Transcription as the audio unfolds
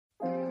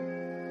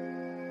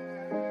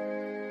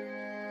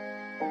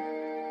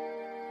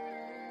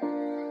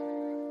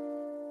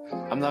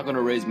I'm not going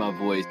to raise my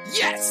voice.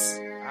 Yes!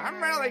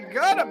 I'm really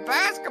good at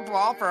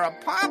basketball for a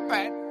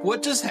puppet.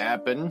 What just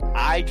happened?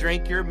 I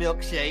drink your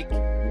milkshake.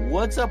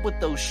 What's up with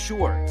those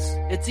shorts?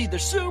 It's either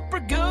super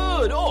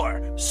good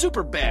or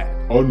super bad.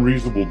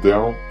 Unreasonable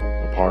Doubt,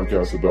 a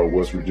podcast about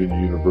West Virginia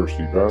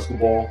University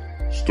basketball,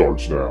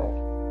 starts now.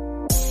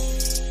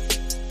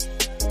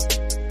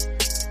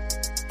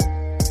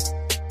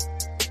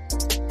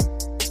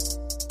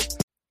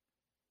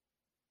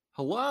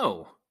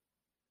 Hello.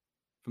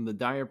 From the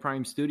Dyer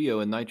Prime Studio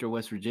in Nitro,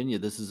 West Virginia,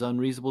 this is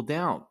Unreasonable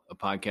Doubt, a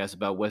podcast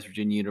about West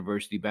Virginia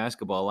University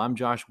basketball. I'm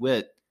Josh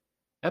Witt.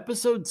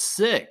 Episode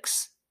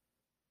 6.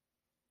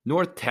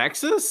 North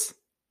Texas?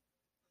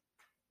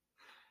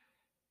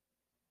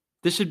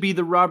 This should be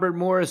the Robert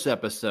Morris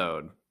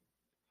episode.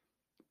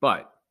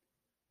 But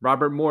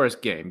Robert Morris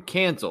game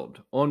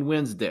canceled on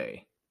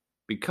Wednesday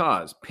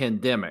because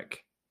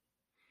pandemic.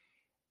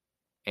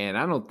 And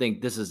I don't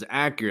think this is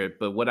accurate,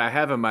 but what I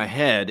have in my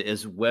head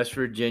is West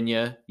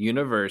Virginia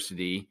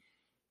University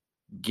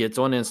gets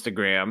on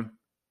Instagram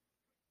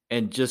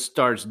and just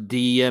starts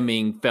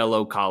DMing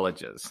fellow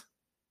colleges.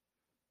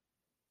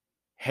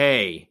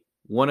 Hey,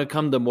 want to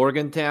come to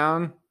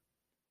Morgantown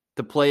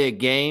to play a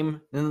game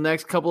in the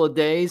next couple of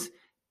days?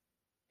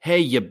 Hey,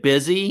 you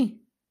busy?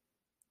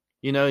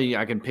 You know,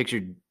 I can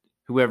picture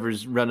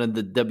whoever's running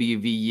the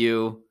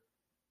WVU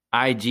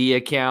IG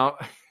account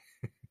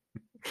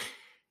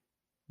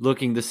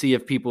looking to see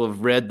if people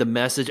have read the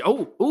message.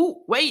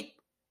 Oh, wait.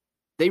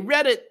 They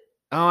read it.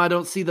 Oh, I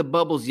don't see the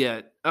bubbles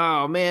yet.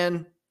 Oh,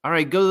 man. All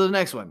right, go to the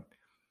next one.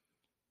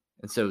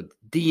 And so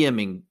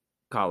DMing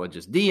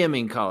colleges.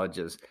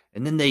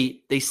 And then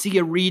they see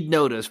a read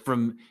notice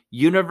from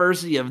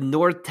University of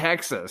North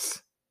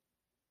Texas.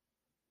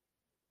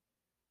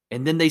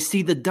 And then they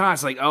see the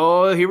dots like,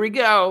 oh, here we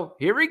go.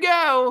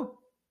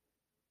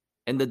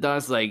 And the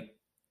dots like,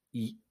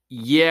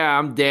 yeah,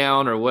 I'm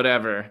down or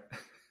whatever.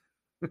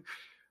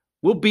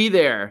 We'll be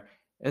there.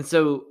 And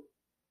so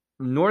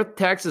North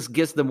Texas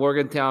gets to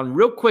Morgantown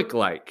real quick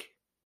like.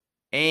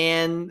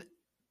 And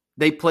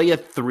they play a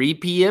 3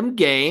 p.m.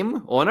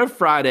 game on a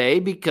Friday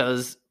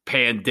because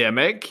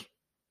pandemic.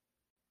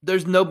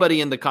 There's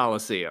nobody in the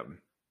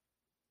Coliseum.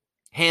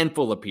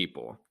 Handful of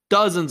people.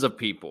 Dozens of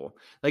people.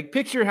 Like,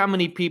 picture how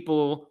many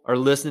people are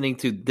listening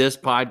to this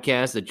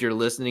podcast that you're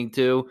listening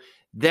to.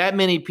 That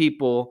many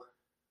people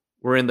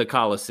were in the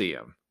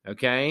Coliseum.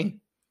 Okay?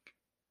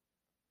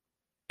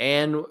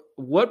 And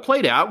what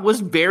played out was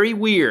very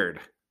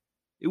weird.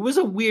 It was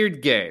a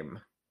weird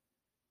game.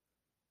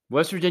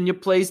 West Virginia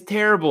plays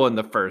terrible in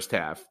the first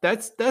half.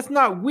 That's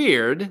not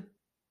weird.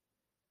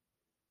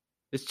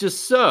 It's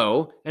just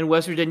so. And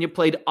West Virginia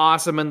played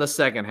awesome in the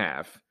second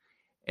half.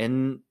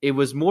 And it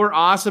was more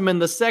awesome in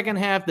the second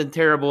half than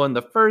terrible in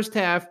the first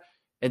half.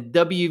 And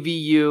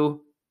WVU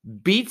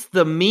beats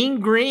the Mean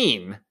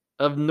Green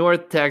of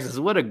North Texas.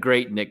 What a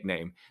great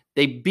nickname.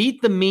 They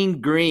beat the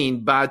Mean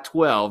Green by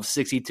 12,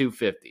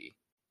 62-50.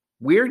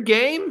 Weird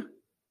game?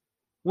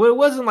 Well, it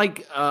wasn't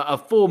like a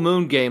full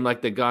moon game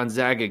like the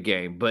Gonzaga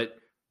game, but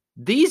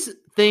these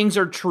things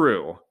are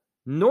true.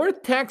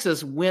 North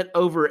Texas went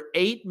over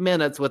 8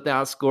 minutes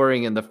without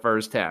scoring in the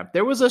first half.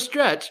 There was a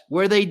stretch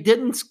where they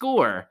didn't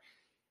score.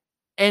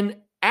 And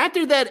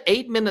after that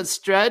 8-minute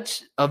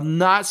stretch of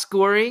not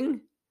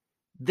scoring,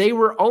 they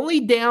were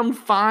only down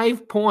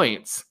 5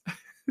 points.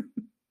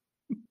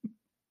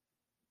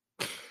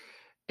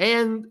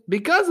 And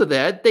because of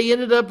that, they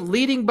ended up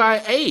leading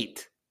by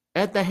 8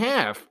 at the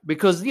half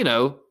because, you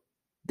know,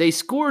 they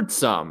scored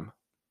some.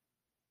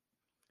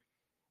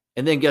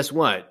 And then guess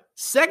what?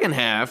 Second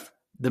half,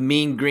 the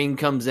Mean Green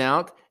comes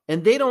out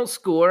and they don't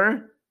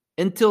score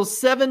until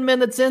 7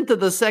 minutes into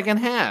the second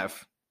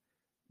half.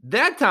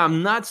 That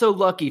time, not so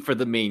lucky for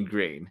the Mean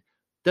Green.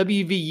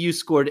 WVU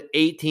scored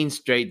 18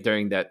 straight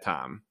during that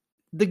time.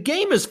 The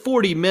game is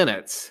 40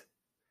 minutes.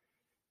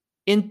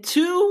 In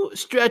 2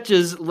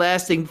 stretches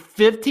lasting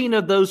 15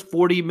 of those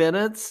 40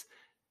 minutes,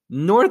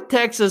 North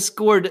Texas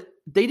scored,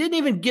 they didn't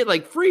even get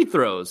like free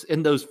throws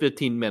in those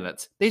 15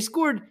 minutes. They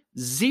scored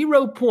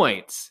 0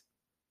 points.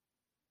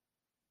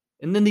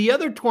 And then the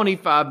other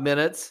 25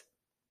 minutes,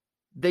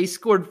 they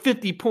scored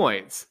 50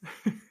 points.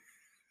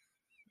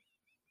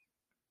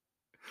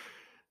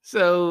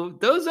 So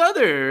those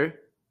other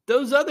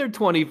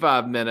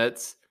 25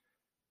 minutes,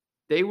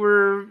 they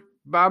were,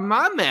 by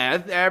my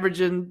math,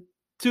 averaging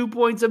 2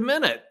 points a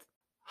minute.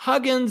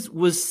 Huggins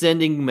was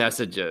sending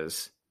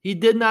messages. He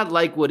did not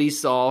like what he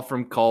saw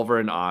from Culver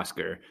and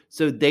Oscar,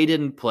 so they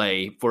didn't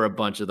play for a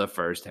bunch of the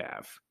first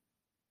half.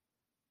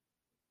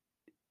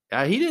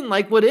 He didn't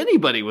like what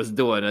anybody was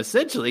doing,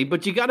 essentially,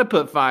 but you got to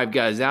put 5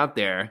 guys out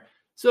there.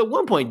 So at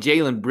one point,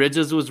 Jalen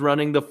Bridges was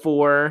running the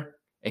 4,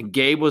 and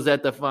Gabe was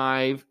at the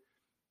 5.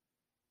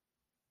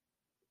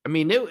 I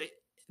mean,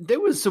 there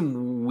was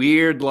some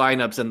weird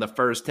lineups in the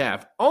first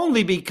half,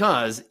 only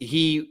because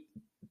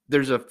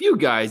there's a few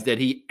guys that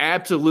he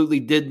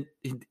absolutely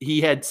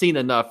he had seen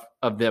enough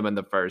of them in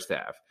the first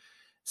half.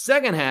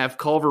 Second half,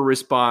 Culver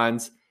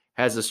responds,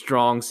 has a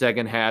strong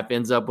second half,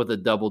 ends up with a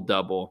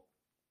double-double.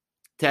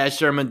 Taz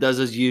Sherman does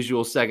his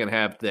usual second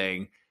half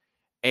thing.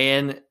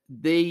 And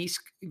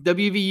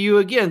WVU,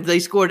 again, they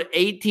scored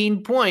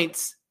 18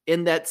 points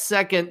in that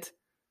second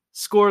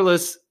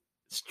scoreless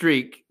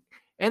streak.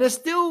 And it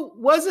still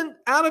wasn't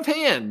out of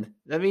hand.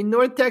 I mean,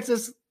 North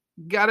Texas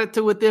got it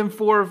to within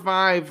 4 or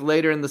 5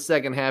 later in the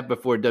second half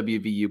before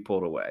WVU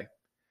pulled away.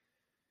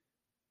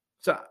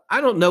 So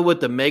I don't know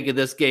what to make of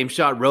this game.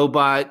 Shot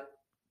Robot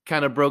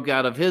kind of broke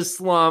out of his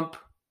slump.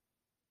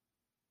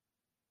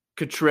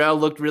 Cottrell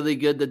looked really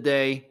good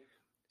today.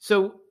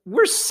 So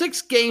we're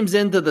 6 games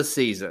into the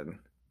season.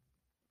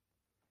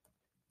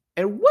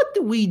 And what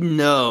do we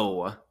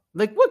know?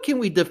 Like, what can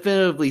we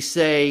definitively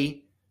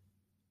say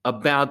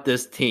about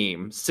this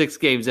team 6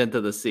 games into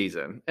the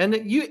season? And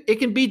it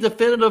can be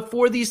definitive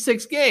for these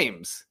 6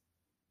 games.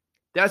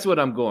 That's what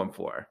I'm going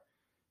for.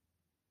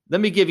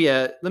 Let me give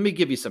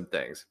you some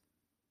things.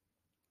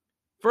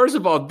 First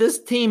of all,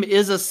 this team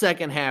is a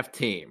second half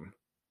team.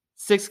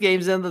 6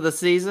 games into the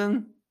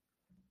season,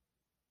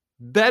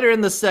 better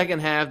in the second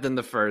half than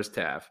the first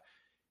half.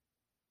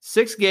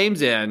 6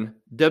 games in,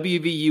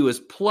 WVU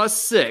is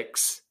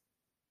 +6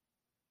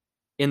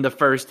 in the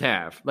first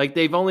half. Like,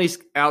 they've only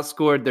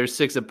outscored their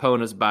 6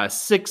 opponents by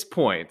 6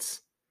 points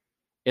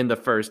in the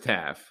first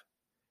half.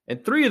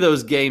 And 3 of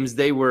those games,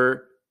 they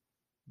were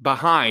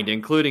behind,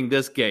 including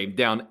this game,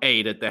 down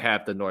 8 at the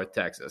half to North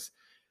Texas.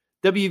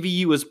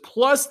 WVU is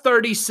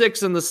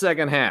 +36 in the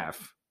second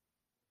half.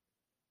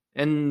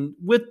 And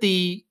with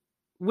the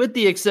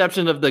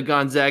exception of the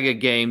Gonzaga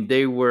game,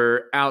 they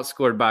were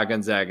outscored by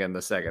Gonzaga in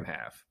the second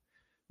half.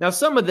 Now,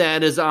 some of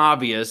that is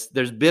obvious.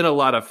 There's been a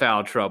lot of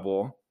foul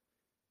trouble.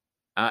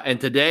 And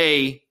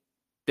today,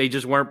 they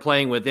just weren't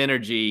playing with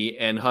energy.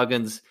 And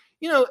Huggins,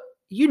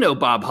 you know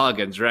Bob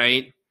Huggins,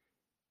 right?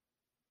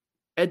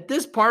 At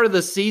this part of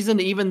the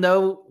season, even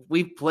though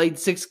we've played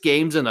 6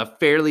 games in a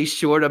fairly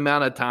short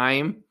amount of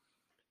time,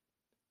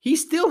 he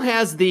still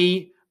has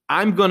the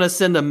I'm going to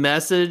send a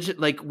message.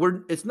 Like,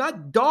 it's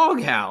not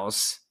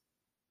doghouse.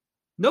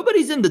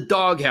 Nobody's in the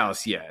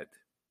doghouse yet,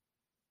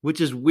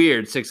 which is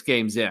weird 6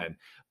 games in.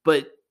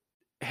 But,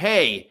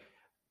 hey,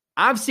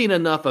 I've seen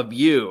enough of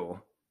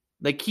you.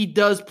 Like, he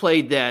does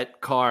play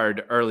that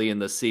card early in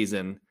the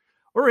season,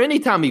 or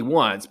anytime he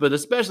wants, but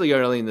especially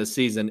early in the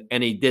season,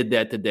 and he did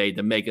that today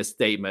to make a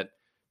statement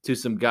to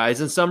some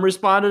guys, and some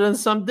responded and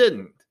some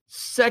didn't.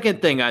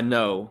 Second thing I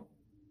know,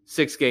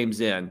 6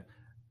 games in,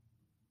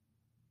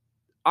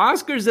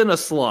 Oscar's in a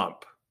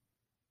slump.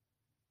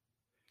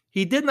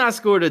 He did not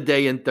score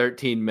today in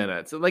 13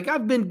 minutes. Like,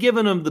 I've been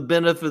giving him the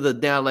benefit of the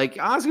doubt. Like,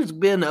 Oscar's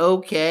been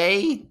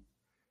okay.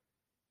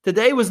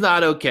 Today was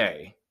not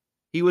okay.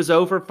 He was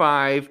 0 for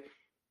 5.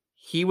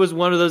 He was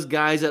one of those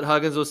guys that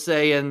Huggins was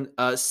saying,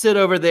 sit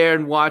over there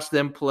and watch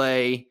them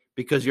play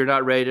because you're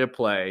not ready to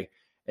play.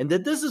 And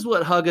that this is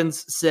what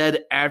Huggins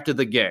said after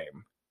the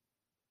game.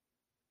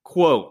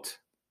 Quote,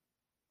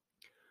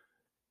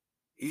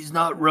 "He's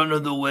not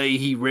running the way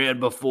he ran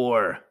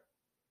before.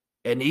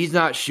 And he's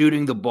not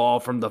shooting the ball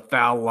from the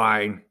foul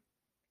line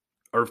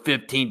or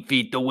 15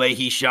 feet the way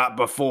he shot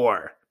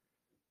before.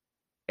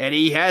 And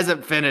he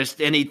hasn't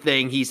finished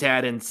anything he's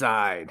had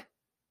inside.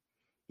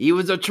 He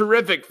was a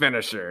terrific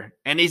finisher,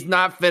 and he's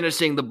not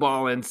finishing the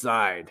ball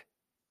inside."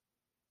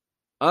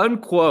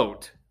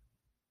 Unquote.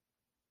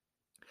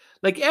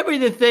 Like,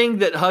 everything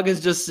that Huggins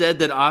just said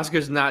that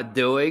Oscar's not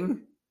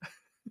doing,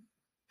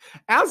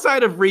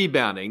 outside of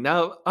rebounding.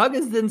 Now,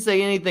 Huggins didn't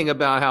say anything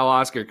about how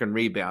Oscar can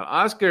rebound.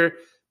 Oscar,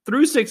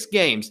 through 6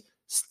 games,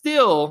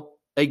 still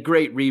a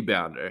great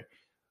rebounder.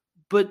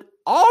 But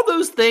all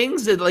those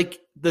things, that,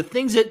 like, the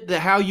things that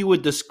how you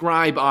would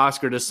describe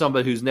Oscar to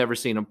somebody who's never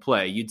seen him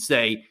play, you'd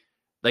say,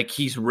 like,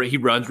 he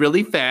runs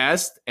really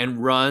fast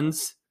and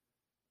runs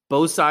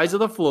both sides of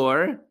the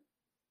floor.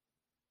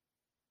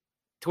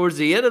 Towards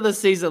the end of the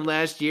season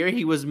last year,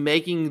 he was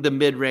making the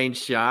mid-range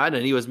shot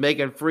and he was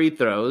making free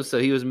throws, so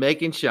he was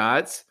making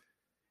shots.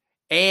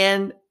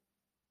 And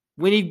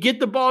when he'd get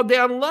the ball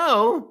down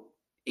low,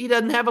 he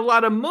doesn't have a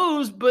lot of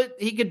moves, but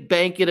he could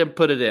bank it and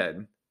put it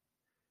in.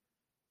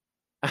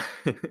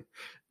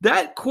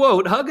 That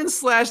quote, Huggins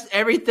slashed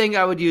everything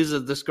I would use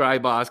to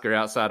describe Oscar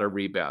outside of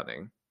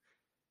rebounding.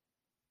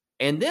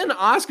 And then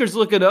Oscar's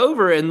looking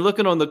over and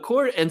looking on the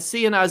court and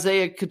seeing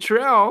Isaiah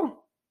Cottrell.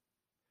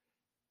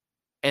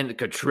 And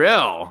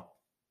Cottrell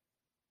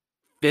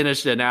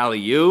finished an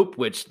alley-oop,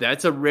 which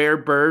that's a rare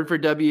bird for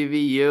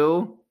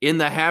WVU. In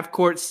the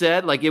half-court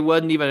set, like, it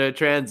wasn't even a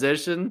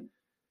transition.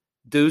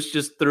 Deuce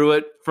just threw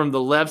it from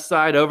the left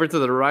side over to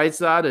the right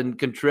side, and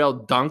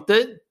Cottrell dunked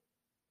it.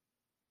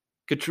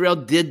 Cottrell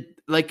did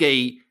like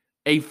a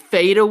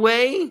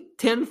fadeaway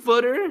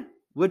 10-footer,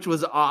 which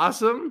was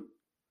awesome.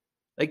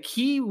 Like,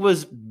 he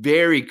was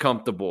very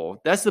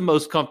comfortable. That's the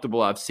most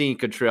comfortable I've seen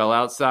Cottrell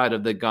outside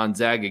of the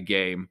Gonzaga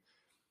game,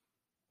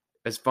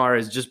 as far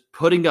as just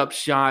putting up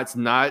shots,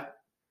 not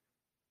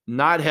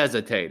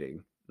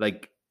hesitating,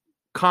 like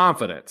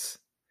confidence.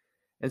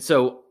 And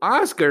so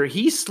Oscar,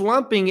 he's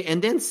slumping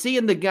and then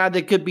seeing the guy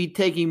that could be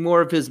taking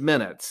more of his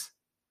minutes.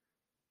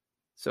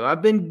 So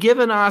I've been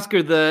giving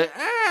Oscar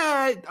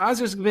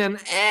Oscar's been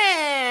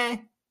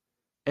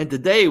And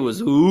today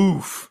was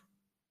oof.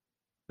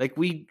 Like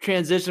we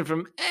transitioned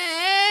from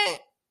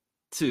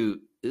to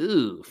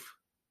oof.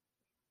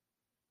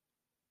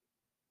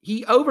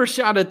 He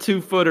overshot a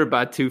 2-footer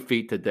by 2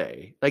 feet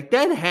today. Like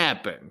that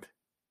happened.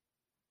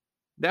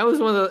 That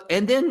was one of the,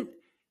 and then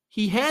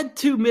he had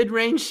 2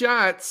 mid-range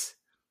shots.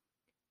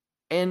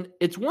 And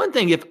it's one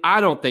thing if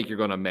I don't think you're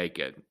going to make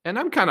it. And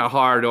I'm kind of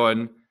hard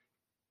on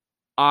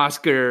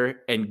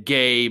Oscar and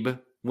Gabe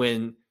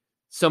when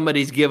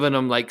somebody's giving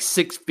them like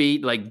 6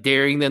 feet, like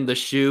daring them to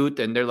shoot.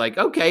 And they're like,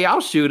 okay,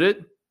 I'll shoot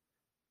it.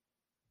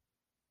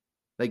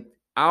 Like,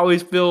 I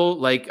always feel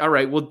like, all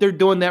right, well, they're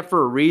doing that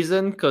for a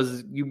reason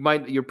because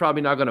you're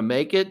probably not going to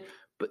make it.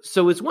 But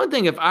so it's one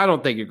thing if I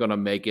don't think you're going to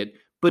make it.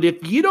 But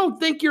if you don't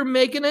think you're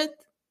making it,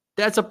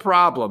 that's a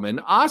problem. And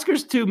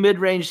Oscar's 2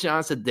 mid-range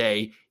shots a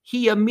day,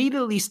 he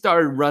immediately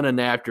started running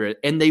after it,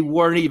 and they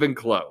weren't even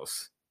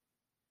close.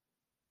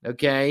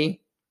 Okay?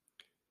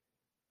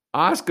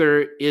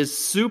 Oscar is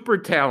super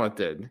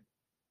talented,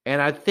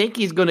 and I think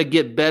he's going to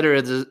get better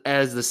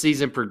as the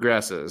season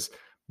progresses.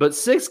 But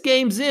 6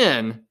 games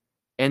in,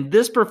 and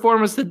this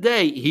performance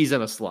today, he's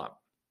in a slump.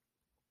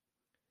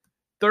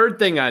 Third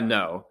thing I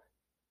know,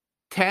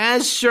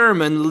 Taz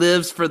Sherman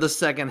lives for the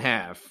second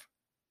half.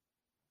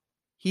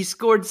 He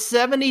scored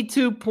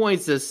 72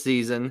 points this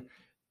season.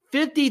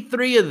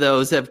 53 of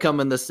those have come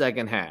in the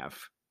second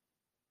half,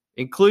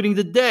 including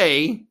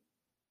today.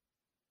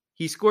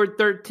 He scored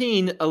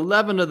 13.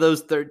 11 of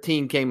those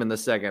 13 came in the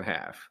second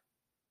half.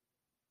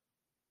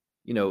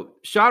 You know,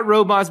 Shot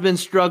Robot's been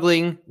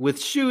struggling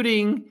with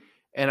shooting,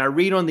 and I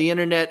read on the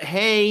internet,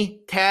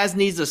 hey, Taz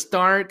needs a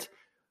start.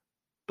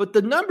 But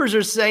the numbers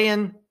are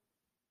saying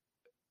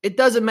it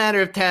doesn't matter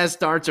if Taz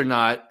starts or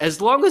not,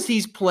 as long as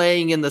he's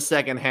playing in the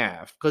second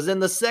half. Because in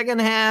the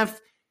second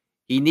half,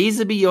 he needs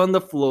to be on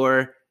the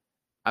floor.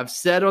 I've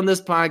said on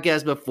this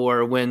podcast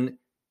before, when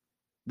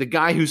the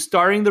guy who's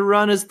starting the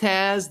run is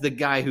Taz, the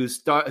guy who's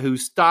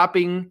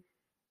stopping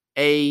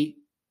a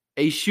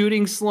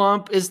shooting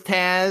slump is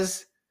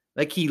Taz.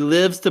 Like he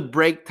lives to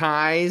break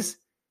ties.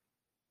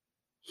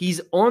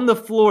 He's on the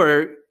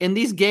floor in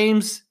these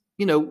games.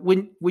 You know,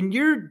 when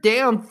you're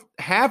down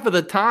half of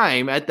the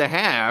time at the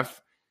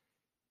half,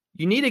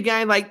 you need a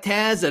guy like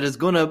Taz that is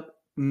going to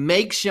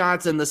make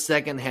shots in the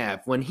second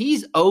half. When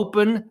he's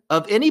open,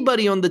 of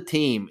anybody on the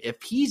team,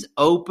 if he's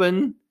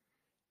open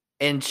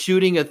and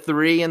shooting a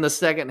 3 in the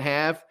second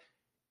half,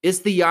 it's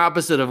the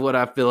opposite of what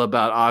I feel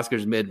about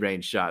Oscar's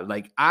mid-range shot.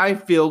 Like, I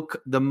feel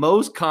the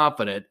most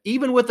confident,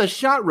 even with a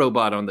shot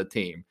robot on the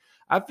team.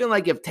 I feel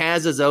like if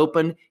Taz is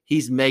open,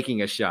 he's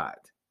making a shot.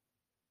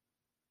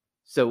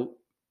 So,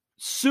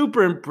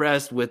 super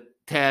impressed with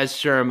Taz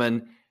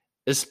Sherman,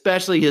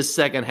 especially his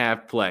second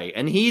half play.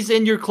 And he's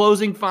in your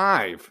closing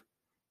 5.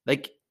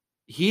 Like,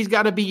 he's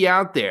got to be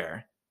out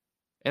there.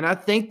 And I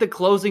think the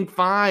closing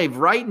 5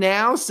 right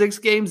now, 6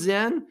 games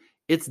in,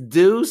 it's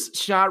Deuce,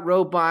 Shot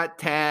Robot,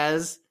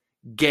 Taz,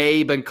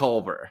 Gabe, and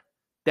Culver.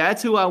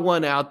 That's who I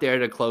want out there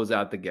to close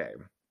out the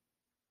game.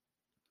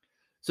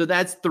 So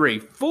that's 3.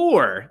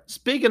 4,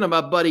 speaking of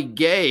my buddy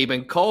Gabe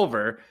and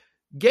Culver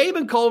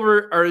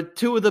are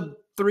 2 of the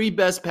 3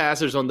 best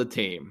passers on the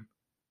team.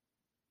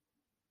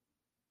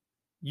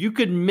 You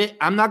could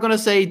I'm not going to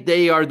say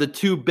they are the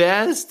 2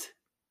 best.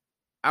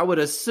 I would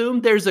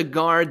assume there's a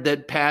guard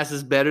that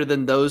passes better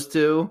than those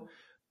 2,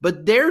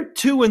 but they're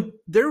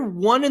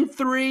 1 and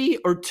 3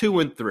 or 2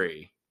 and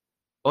 3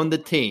 on the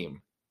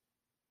team.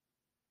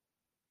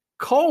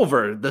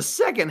 Culver, the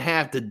second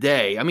half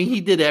today, I mean, he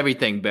did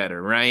everything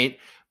better, right?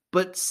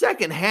 But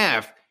second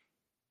half,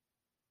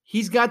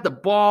 he's got the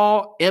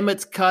ball.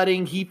 Emmett's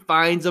cutting. He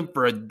finds him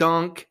for a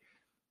dunk.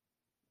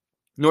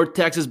 North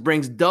Texas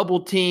brings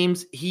double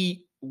teams.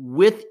 He,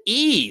 with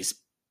ease,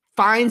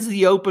 finds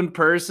the open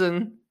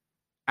person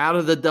out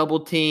of the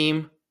double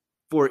team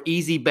for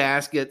easy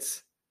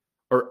baskets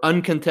or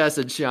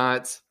uncontested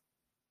shots.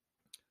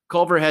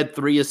 Culver had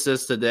 3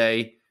 assists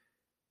today.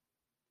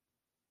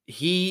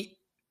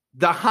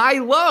 The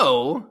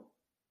high-low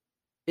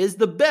is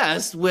the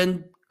best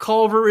when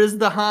Culver is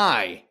the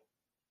high.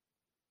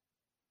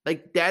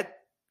 Like that,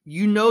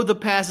 you know the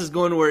pass is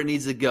going where it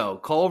needs to go.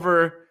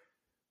 Culver,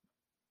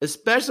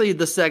 especially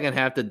the second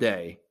half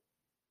today,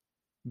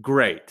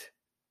 great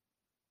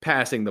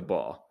passing the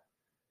ball.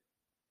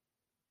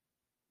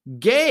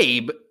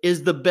 Gabe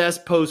is the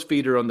best post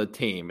feeder on the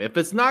team. If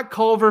it's not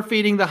Culver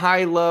feeding the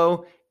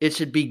high-low, it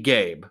should be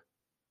Gabe.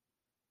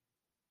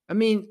 I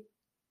mean,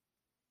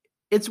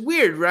 it's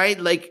weird, right?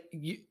 Like,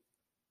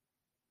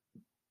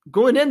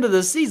 going into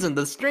the season,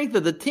 the strength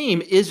of the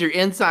team is your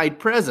inside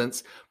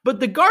presence, but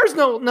the guards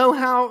don't know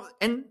how,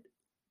 and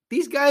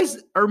these guys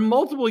are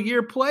multiple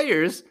year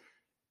players.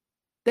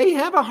 They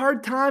have a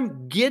hard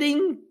time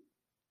getting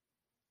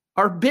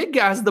our big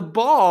guys the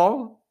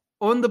ball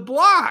on the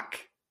block.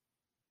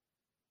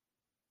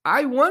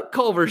 I want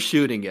Culver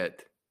shooting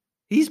it.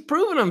 He's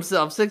proven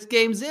himself 6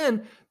 games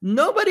in.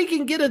 Nobody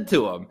can get it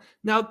to him.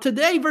 Now,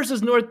 today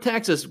versus North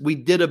Texas, we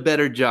did a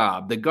better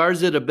job. The guards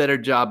did a better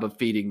job of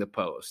feeding the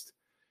post.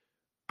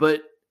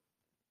 But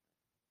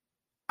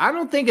I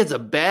don't think it's a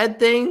bad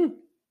thing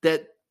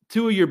that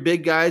two of your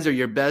big guys are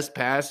your best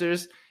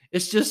passers.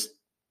 It's just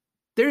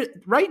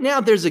right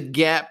now there's a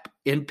gap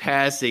in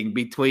passing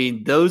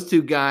between those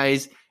two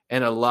guys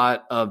and a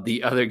lot of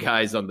the other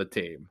guys on the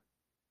team.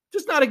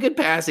 Just not a good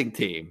passing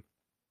team.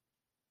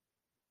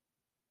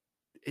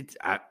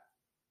 I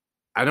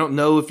don't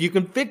know if you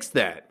can fix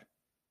that.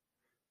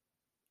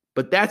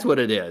 But that's what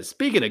it is.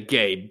 Speaking of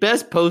Gabe,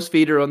 best post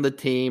feeder on the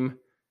team,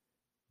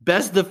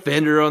 best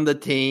defender on the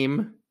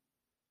team.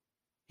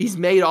 He's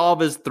made all of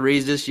his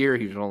threes this year.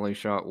 He's only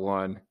shot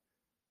one.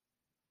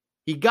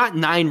 He got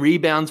 9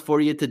 rebounds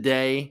for you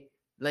today.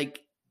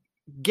 Like,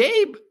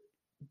 Gabe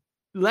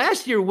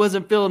last year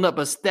wasn't filling up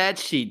a stat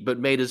sheet but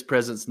made his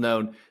presence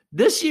known.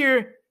 This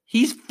year,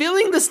 he's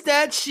filling the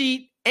stat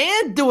sheet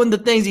and doing the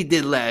things he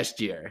did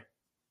last year.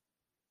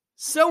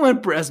 So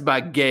impressed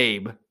by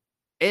Gabe.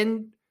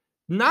 And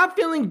not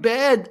feeling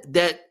bad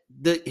that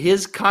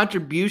his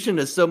contribution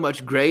is so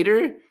much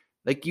greater.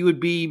 Like, you would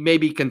be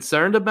maybe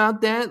concerned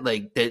about that.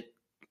 Like that.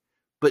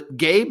 But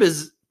Gabe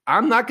is,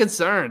 I'm not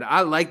concerned.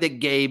 I like that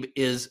Gabe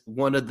is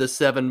one of the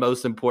 7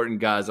 most important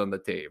guys on the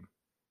team.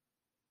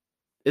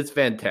 It's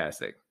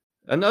fantastic.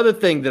 Another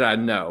thing that I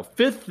know,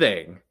 5th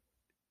thing,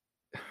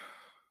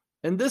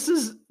 and this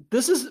is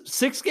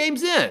 6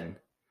 games in,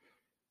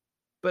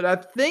 but I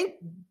think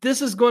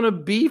this is going to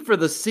be for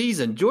the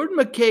season. Jordan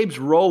McCabe's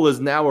role is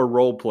now a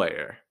role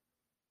player.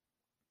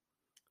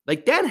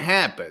 Like, that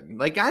happened.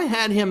 Like, I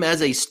had him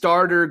as a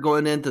starter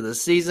going into the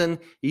season.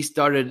 He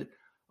started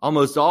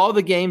almost all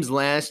the games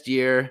last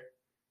year.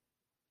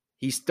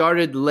 He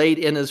started late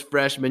in his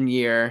freshman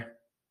year.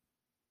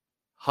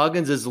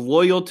 Huggins is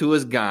loyal to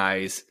his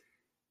guys.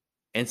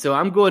 And so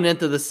I'm going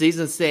into the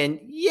season saying,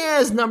 yeah,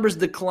 his numbers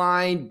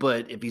declined,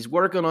 but if he's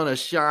working on a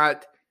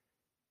shot,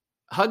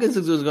 Huggins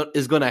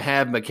is going to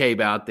have McCabe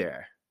out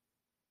there.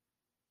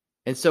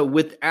 And so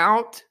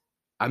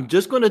I'm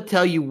just going to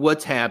tell you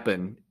what's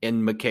happened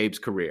in McCabe's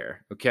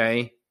career,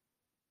 okay?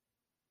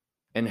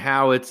 And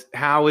how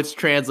it's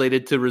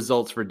translated to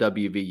results for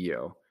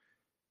WVU.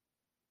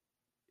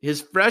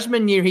 His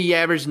freshman year, he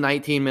averaged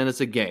 19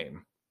 minutes a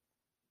game.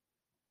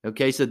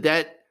 Okay, so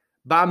that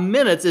by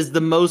minutes is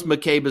the most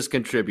McCabe has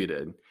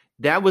contributed.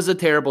 That was a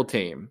terrible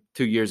team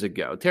 2 years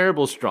ago.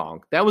 Terrible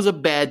strong. That was a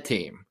bad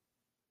team.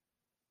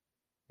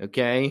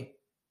 Okay?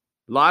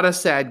 A lot of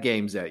sad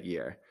games that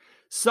year.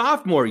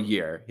 Sophomore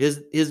year,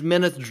 his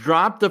minutes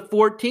dropped to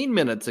 14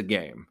 minutes a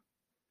game.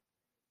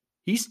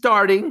 He's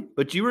starting,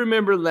 but you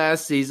remember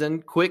last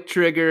season, quick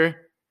trigger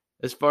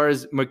as far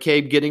as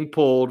McCabe getting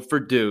pulled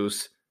for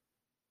Deuce.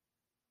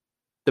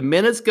 The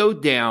minutes go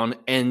down,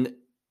 and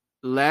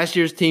last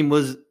year's team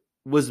was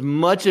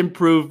much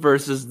improved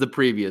versus the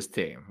previous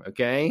team,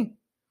 okay?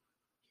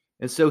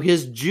 And so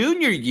his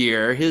junior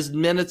year, his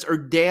minutes are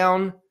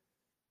down.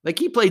 Like,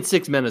 he played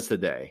 6 minutes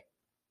today.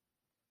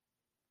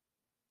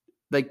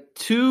 Like,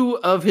 2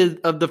 of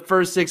the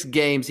first 6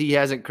 games, he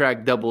hasn't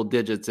cracked double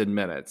digits in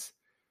minutes.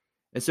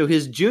 And so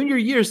his junior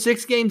year,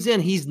 6 games in,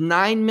 he's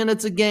 9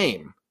 minutes a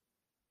game.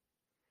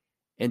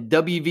 And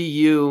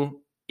WVU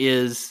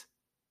is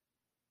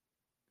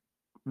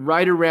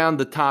right around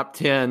the top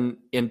 10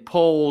 in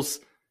polls,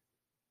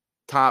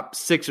 top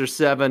 6 or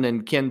 7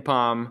 in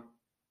KenPom.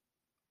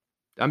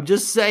 I'm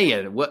just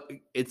saying,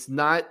 it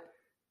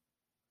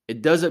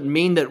doesn't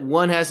mean that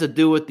one has to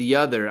do with the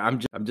other. I'm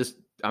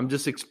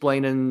just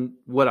explaining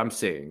what I'm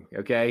seeing,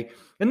 okay?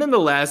 And then the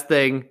last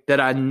thing that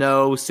I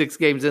know 6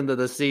 games into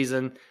the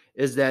season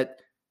is that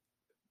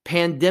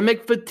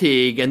pandemic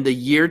fatigue and the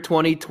year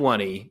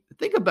 2020.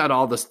 Think about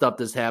all the stuff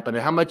that's happened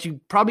and how much you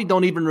probably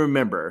don't even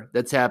remember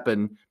that's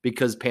happened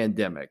because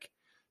pandemic.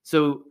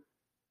 So,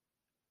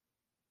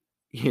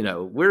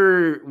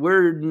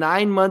 we're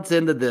 9 months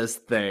into this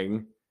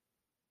thing,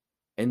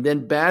 and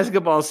then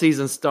basketball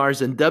season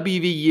starts, and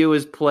WVU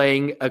is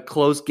playing a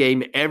close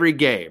game every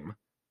game.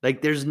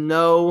 Like, there's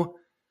no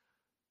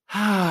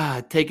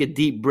take a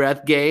deep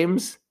breath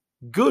games,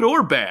 good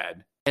or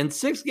bad. And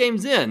 6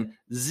 games in,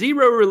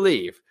 0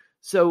 relief.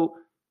 So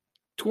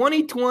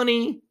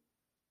 2020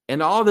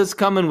 and all this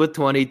coming with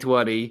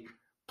 2020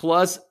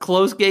 plus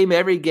close game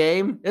every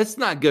game, it's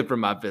not good for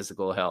my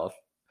physical health.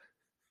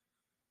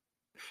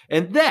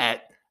 And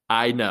that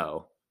I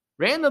know.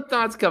 Random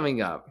thoughts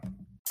coming up.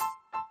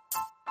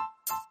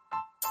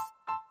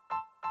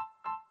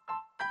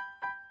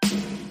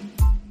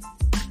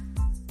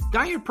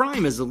 Dyer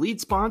Prime is the lead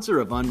sponsor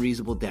of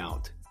Unreasonable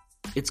Doubt.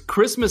 It's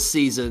Christmas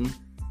season,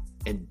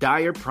 and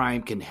Dyer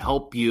Prime can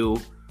help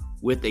you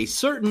with a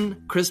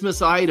certain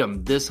Christmas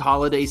item this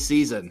holiday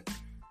season.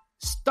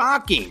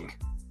 Stocking.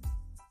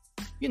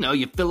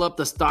 You fill up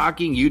the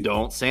stocking. You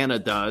don't. Santa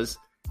does.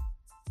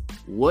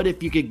 What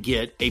if you could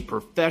get a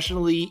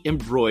professionally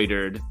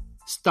embroidered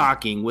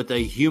stocking with a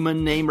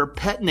human name or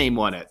pet name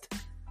on it?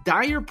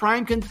 Dyer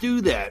Prime can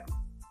do that.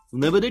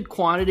 Limited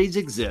quantities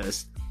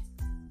exist.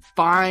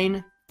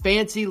 Fine,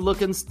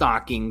 fancy-looking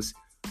stockings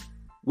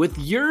with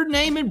your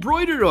name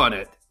embroidered on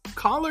it.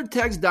 Call or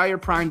text Dyer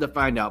Prime to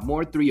find out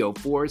more,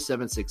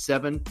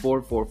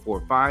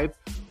 304-767-4445,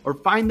 or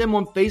find them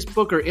on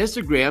Facebook or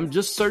Instagram.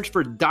 Just search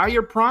for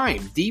Dyer Prime,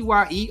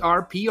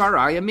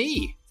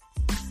 DYERPRIME.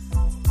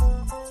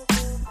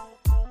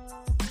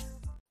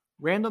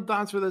 Random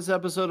thoughts for this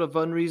episode of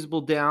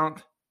Unreasonable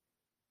Doubt.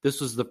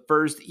 This was the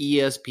first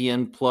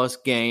ESPN Plus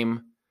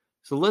game.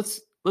 So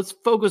let's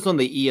focus on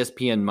the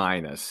ESPN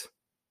Minus.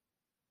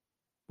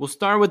 We'll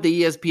start with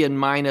the ESPN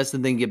Minus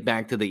and then get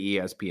back to the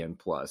ESPN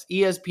Plus.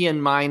 ESPN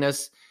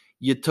Minus,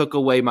 you took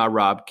away my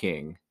Rob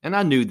King. And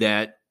I knew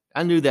that.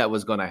 I knew that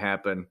was going to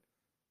happen.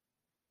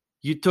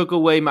 You took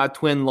away my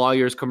Twin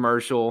Lawyers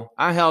commercial.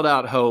 I held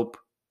out hope.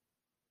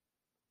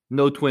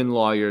 No Twin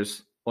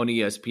Lawyers on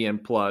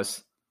ESPN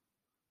Plus.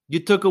 You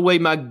took away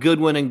my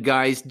Goodwin and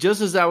Geist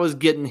just as I was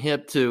getting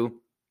hip to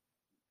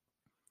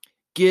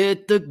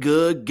get the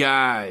good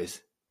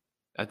guys.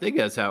 I think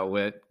that's how it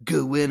went.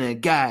 Goodwin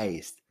and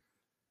Geist.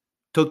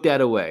 Took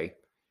that away.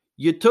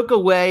 You took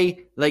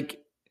away, like,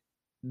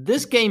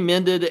 this game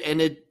ended and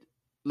it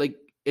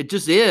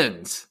just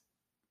ends.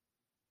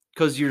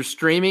 Because you're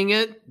streaming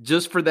it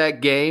just for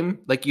that game.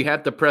 Like, you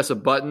have to press a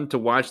button to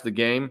watch the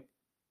game.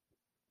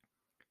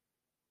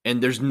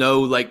 And there's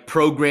no, like,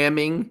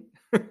 programming.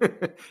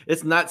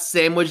 It's not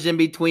sandwiched in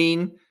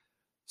between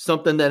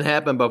something that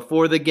happened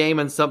before the game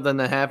and something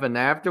that happened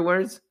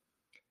afterwards.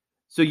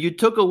 So you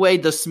took away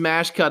the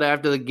smash cut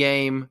after the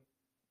game.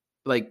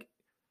 Like,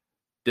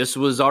 this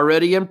was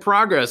already in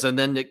progress. And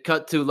then it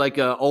cut to, like,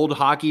 an old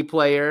hockey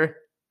player.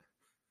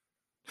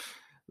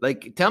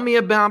 Like, tell me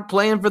about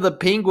playing for the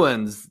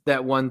Penguins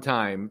that one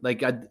time.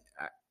 Like, I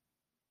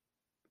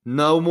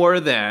no more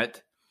of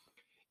that.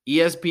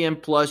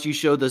 ESPN Plus, you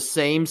show the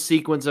same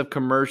sequence of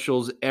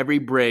commercials every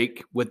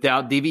break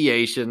without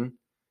deviation,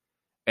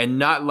 and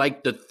not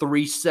like the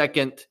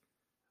 3-second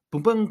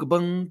boom, boom,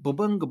 boom, boom,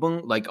 boom,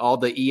 boom, like all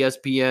the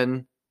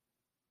ESPN,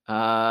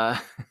 all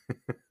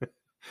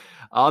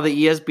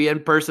the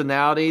ESPN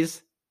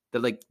personalities,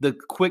 the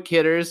quick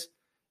hitters.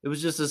 It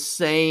was just the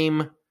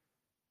same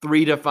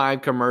 3 to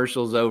 5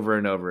 commercials over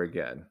and over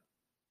again.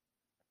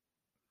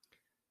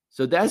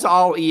 So that's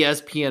all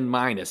ESPN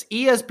Minus.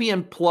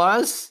 ESPN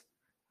Plus,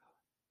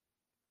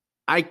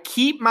 I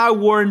keep my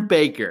Warren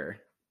Baker.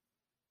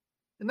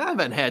 And I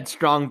haven't had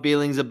strong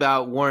feelings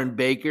about Warren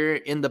Baker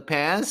in the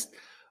past,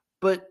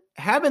 but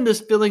having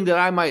this feeling that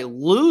I might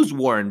lose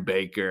Warren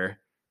Baker,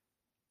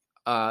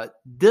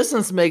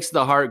 distance makes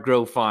the heart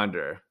grow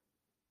fonder.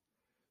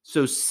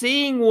 So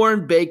seeing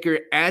Warren Baker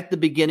at the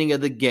beginning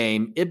of the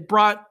game, it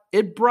brought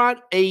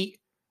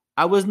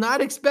I was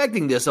not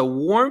expecting this, a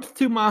warmth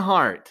to my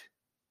heart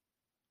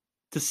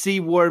to see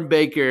Warren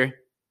Baker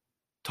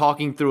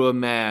talking through a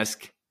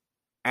mask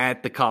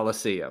at the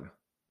Coliseum.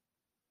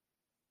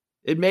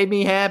 It made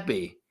me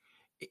happy.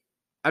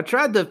 I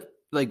tried to,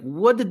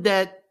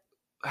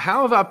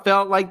 how have I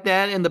felt like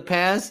that in the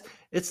past?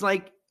 It's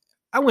like,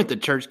 I went to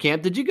church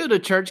camp. Did you go to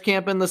church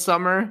camp in the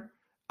summer?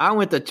 I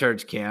went to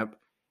church camp.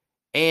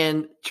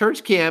 And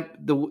church camp,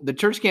 the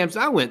church camps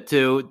I went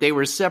to, they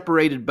were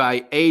separated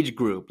by age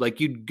group. Like,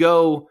 you'd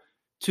go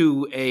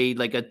to a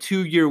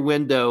 2-year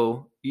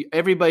window.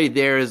 Everybody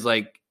there is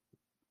like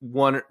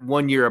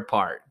one year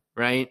apart,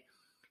 right?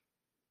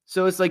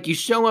 So it's like you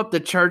show up to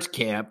church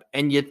camp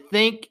and you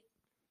think,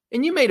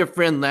 and you made a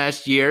friend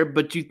last year,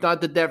 but you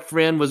thought that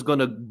friend was going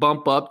to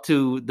bump up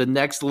to the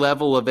next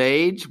level of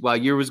age while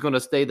you was going to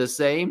stay the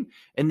same.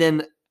 And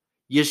then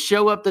you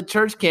show up to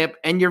church camp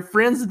and your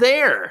friend's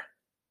there.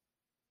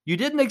 You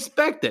didn't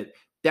expect it.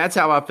 That's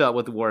how I felt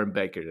with Warren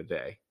Baker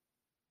today.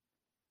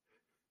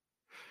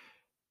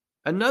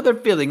 Another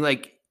feeling,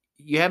 like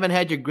you haven't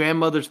had your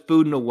grandmother's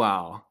food in a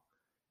while.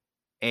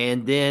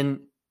 And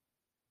then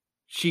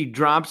she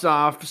drops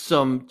off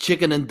some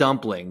chicken and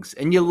dumplings.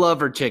 And you love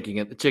her chicken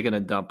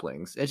and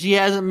dumplings. And she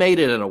hasn't made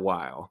it in a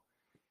while.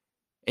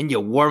 And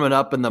you warm it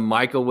up in the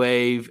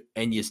microwave.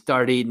 And you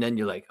start eating. And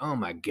you're like, oh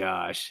my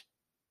gosh.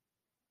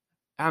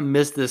 I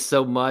miss this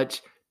so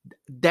much.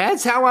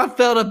 That's how I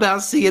felt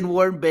about seeing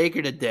Warren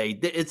Baker today.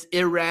 It's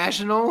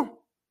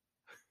irrational.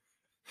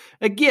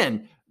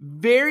 Again,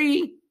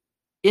 very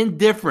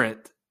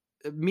indifferent,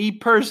 me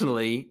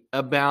personally,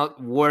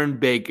 about Warren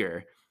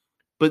Baker.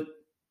 But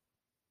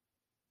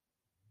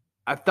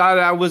I thought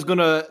I was going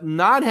to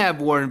not have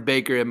Warren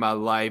Baker in my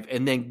life,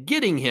 and then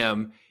getting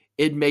him,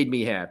 it made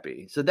me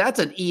happy. So that's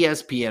an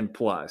ESPN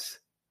Plus.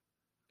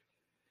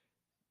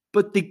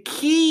 But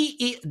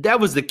that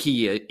was the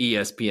key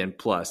ESPN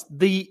Plus.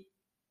 The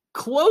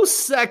close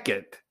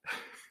second,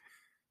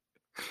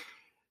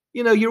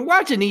 you're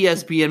watching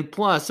ESPN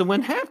Plus, so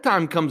when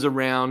halftime comes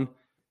around,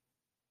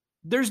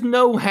 there's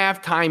no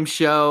halftime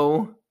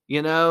show.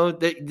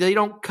 They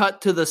don't cut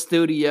to the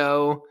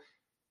studio.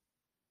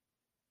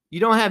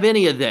 You don't have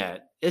any of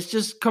that. It's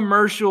just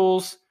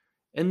commercials,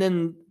 and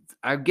then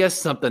I guess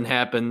something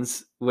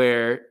happens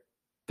where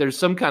there's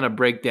some kind of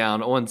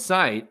breakdown on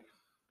site.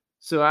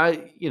 So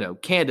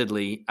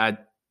candidly, I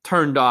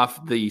turned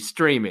off the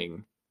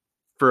streaming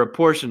for a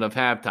portion of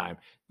halftime.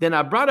 Then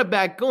I brought it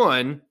back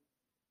on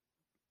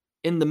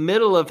in the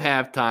middle of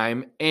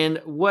halftime,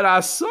 and what I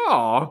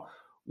saw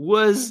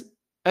was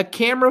a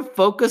camera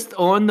focused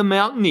on the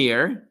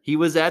Mountaineer. He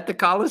was at the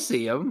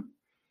Coliseum.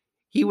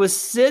 He was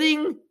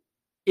sitting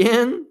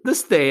in the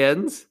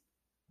stands.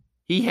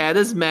 He had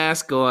his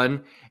mask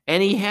on,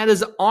 and he had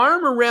his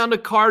arm around a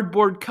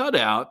cardboard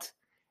cutout,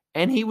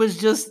 and he was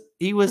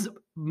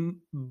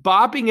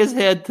bopping his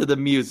head to the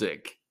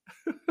music.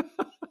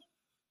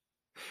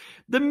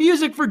 The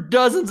music for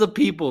dozens of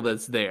people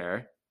that's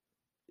there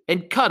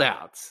and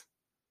cutouts.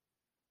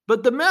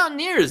 But the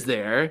Mountaineer is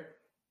there,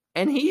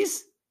 and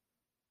he's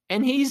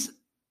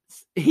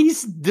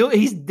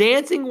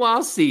dancing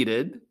while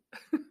seated,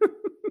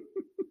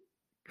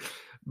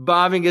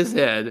 bobbing his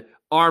head,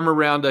 arm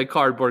around a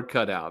cardboard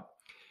cutout.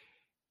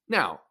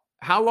 Now,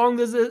 how long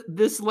does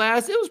this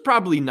last? It was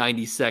probably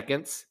 90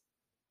 seconds.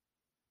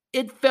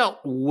 It felt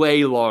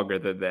way longer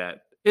than that.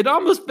 It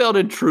almost felt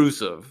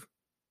intrusive,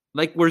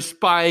 like we're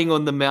spying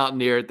on the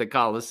Mountaineer at the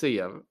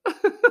Coliseum.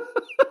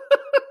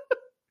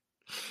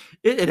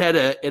 It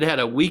had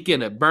a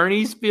Weekend at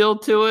Bernie's feel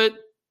to it.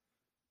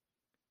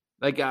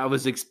 Like I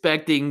was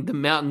expecting the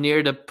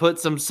Mountaineer to put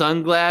some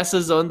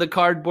sunglasses on the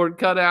cardboard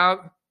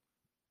cutout.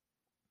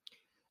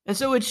 And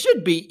so it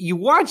should be, you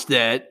watch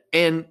that,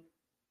 and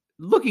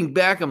looking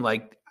back, I'm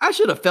like, I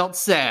should have felt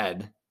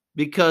sad,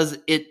 because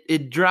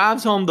it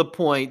drives home the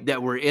point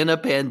that we're in a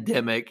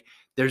pandemic.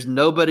 There's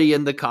nobody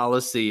in the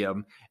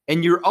Coliseum,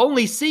 and you're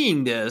only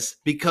seeing this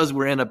because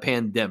we're in a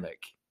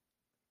pandemic,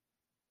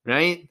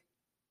 right?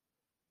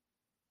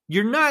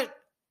 You're not,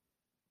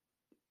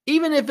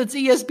 even if it's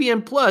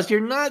ESPN Plus,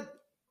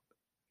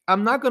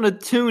 I'm not going to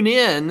tune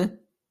in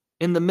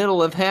the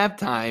middle of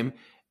halftime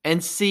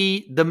and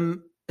see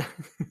the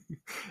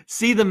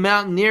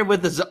Mountaineer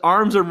with his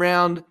arm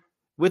around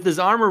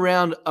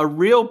a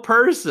real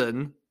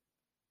person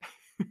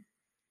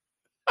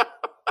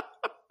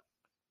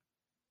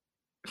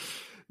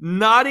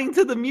nodding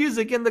to the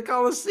music in the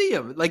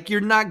Coliseum. Like,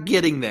 you're not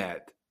getting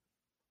that.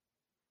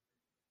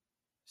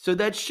 So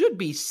that should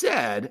be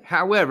sad.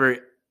 However,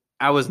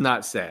 I was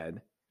not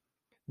sad.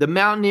 The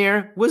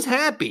Mountaineer was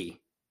happy.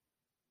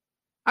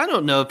 I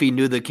don't know if he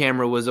knew the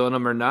camera was on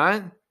him or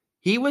not.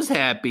 He was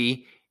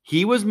happy.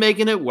 He was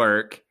making it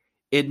work.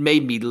 It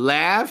made me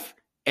laugh,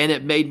 and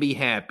it made me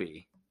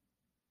happy.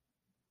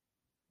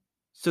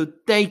 So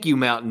thank you,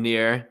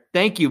 Mountaineer.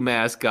 Thank you,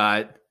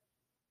 mascot,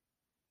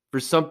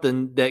 for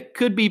something that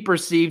could be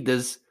perceived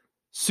as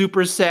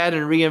super sad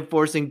and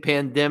reinforcing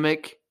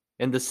pandemic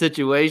and the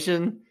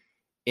situation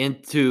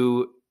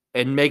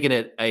and making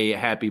it a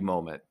happy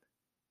moment.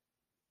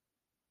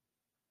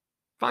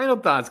 Final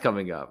thoughts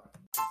coming up.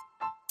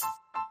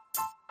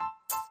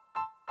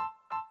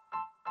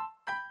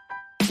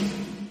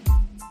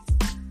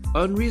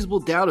 Unreasonable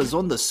Doubt is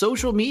on the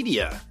social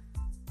media.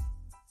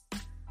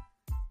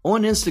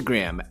 On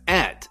Instagram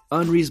at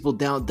Unreasonable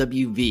Doubt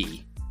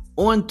WV.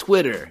 On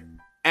Twitter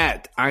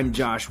at I'm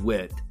Josh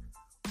Witt.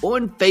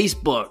 On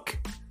Facebook,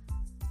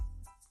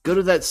 go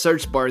to that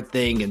search bar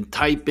thing and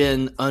type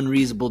in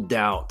Unreasonable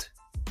Doubt.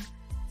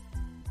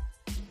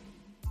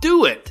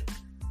 Do it.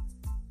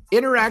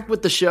 Interact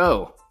with the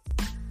show.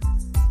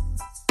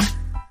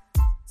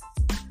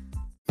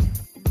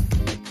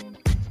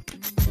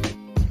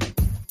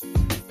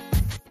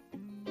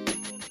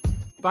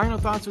 Final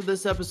thoughts for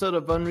this episode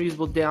of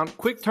Unreasonable Doubt.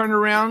 Quick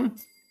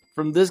turnaround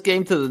from this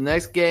game to the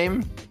next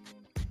game.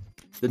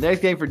 The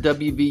next game for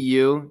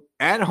WVU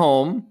at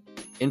home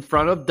in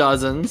front of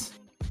dozens,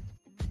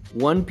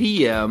 1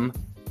 p.m.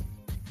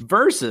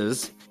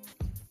 versus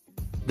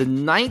the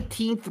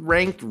 19th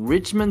ranked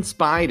Richmond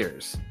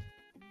Spiders.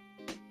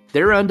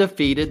 They're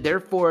undefeated.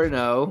 They're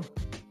 4-0.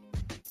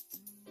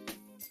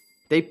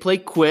 They play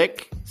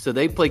quick, so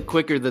they play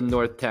quicker than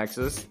North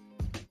Texas.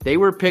 They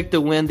were picked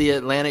to win the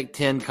Atlantic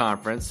 10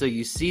 Conference, so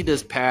you see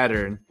this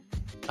pattern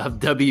of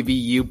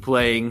WVU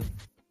playing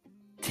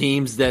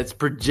teams that's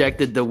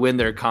projected to win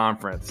their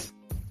conference,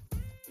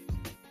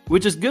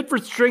 which is good for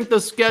strength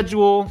of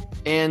schedule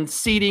and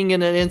seeding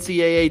in an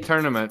NCAA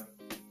tournament.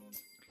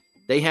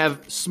 They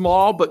have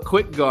small but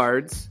quick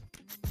guards.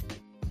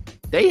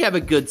 They have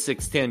a good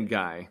 6'10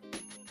 guy.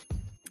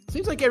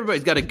 Seems like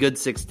everybody's got a good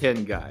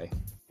 6'10 guy.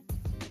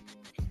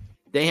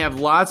 They have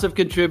lots of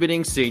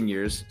contributing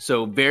seniors,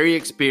 so very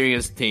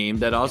experienced team.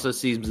 That also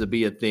seems to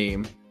be a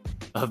theme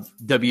of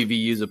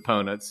WVU's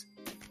opponents.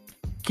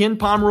 Ken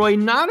Pomeroy,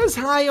 not as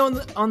high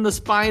on the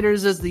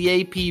Spiders as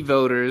the AP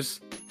voters,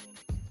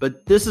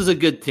 but this is a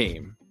good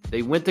team.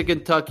 They went to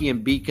Kentucky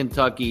and beat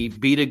Kentucky,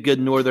 beat a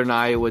good Northern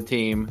Iowa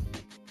team.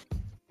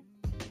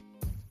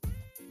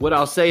 What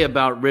I'll say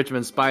about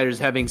Richmond Spiders,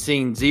 having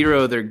seen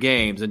 0 of their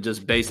games and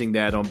just basing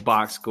that on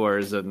box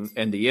scores and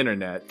the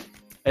internet,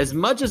 as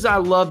much as I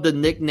love the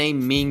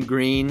nickname Mean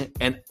Green,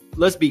 and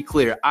let's be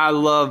clear, I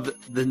love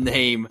the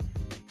name,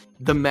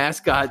 the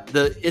mascot,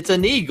 it's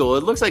an eagle.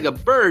 It looks like a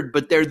bird,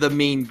 but they're the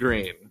Mean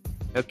Green,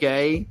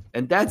 okay?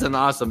 And that's an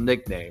awesome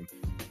nickname.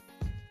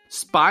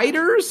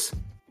 Spiders?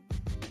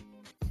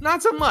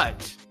 Not so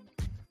much.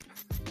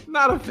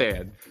 Not a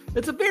fan.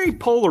 It's a very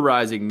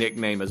polarizing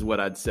nickname is what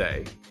I'd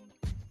say.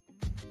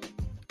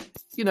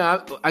 You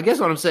know, I guess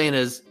what I'm saying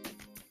is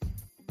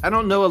I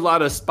don't know a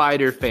lot of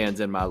spider fans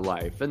in my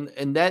life.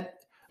 And that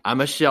I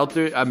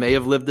may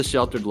have lived a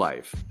sheltered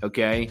life,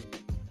 okay?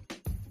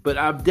 But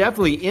I've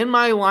definitely, in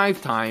my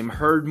lifetime,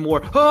 heard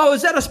more, "Oh,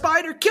 is that a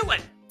spider? Kill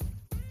it!"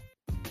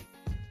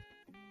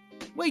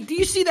 Wait, do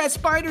you see that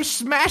spider?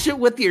 Smash it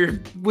with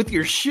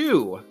your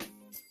shoe.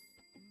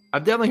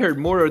 I've definitely heard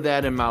more of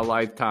that in my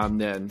lifetime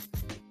than,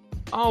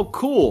 "Oh,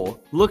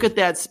 cool, look at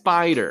that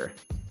spider."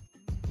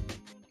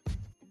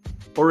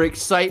 Or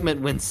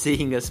excitement when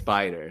seeing a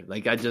spider.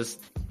 Like, that's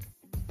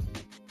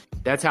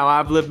how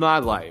I've lived my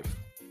life.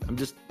 I'm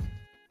just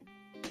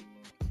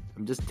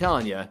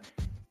telling you.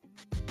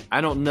 I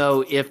don't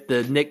know if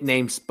the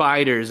nickname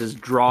Spiders is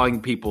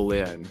drawing people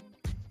in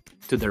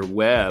to their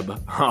web.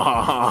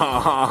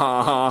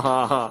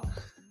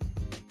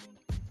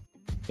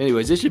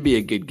 Anyways, this should be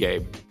a good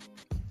game.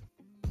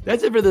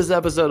 That's it for this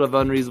episode of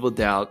Unreasonable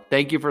Doubt.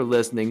 Thank you for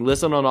listening.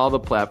 Listen on all the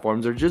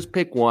platforms or just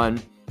pick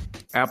one.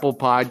 Apple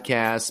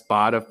Podcasts,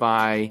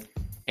 Spotify,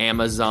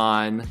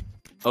 Amazon,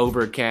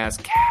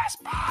 Overcast,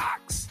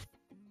 CastBox.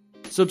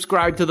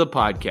 Subscribe to the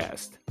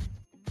podcast.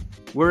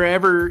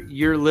 Wherever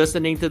you're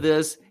listening to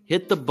this,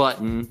 hit the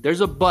button.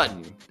 There's a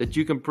button that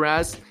you can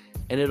press,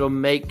 and it'll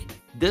make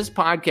this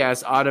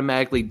podcast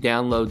automatically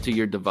download to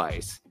your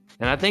device.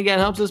 And I think that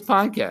helps this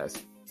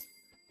podcast.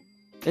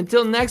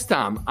 Until next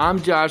time,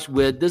 I'm Josh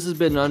Witt. This has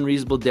been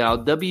Unreasonable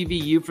Doubt.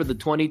 WVU for the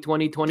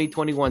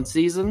 2020-2021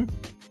 season.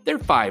 They're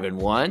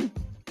 5-1.